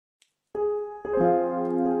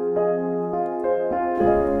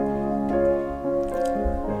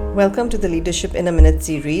Welcome to the Leadership in a Minute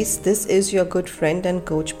series. This is your good friend and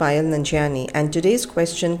coach Payal Nanjiani, and today's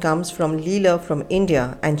question comes from Leela from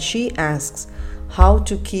India, and she asks, how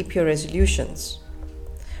to keep your resolutions?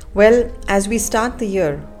 Well, as we start the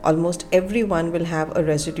year, almost everyone will have a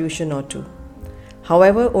resolution or two.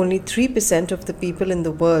 However, only 3% of the people in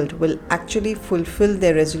the world will actually fulfill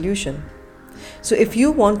their resolution. So if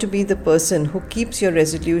you want to be the person who keeps your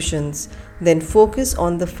resolutions, then focus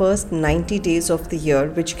on the first 90 days of the year,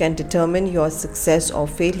 which can determine your success or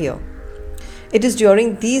failure. It is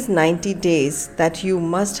during these 90 days that you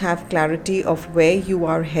must have clarity of where you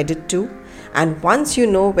are headed to, and once you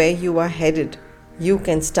know where you are headed, you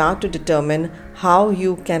can start to determine how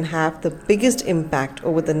you can have the biggest impact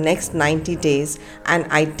over the next 90 days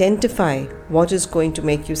and identify what is going to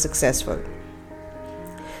make you successful.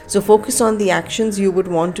 So focus on the actions you would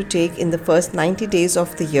want to take in the first 90 days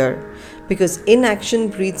of the year, because inaction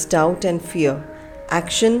breeds doubt and fear.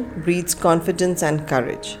 Action breeds confidence and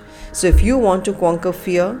courage. So if you want to conquer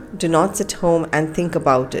fear, do not sit home and think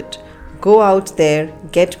about it. Go out there,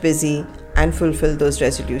 get busy, and fulfill those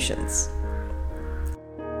resolutions.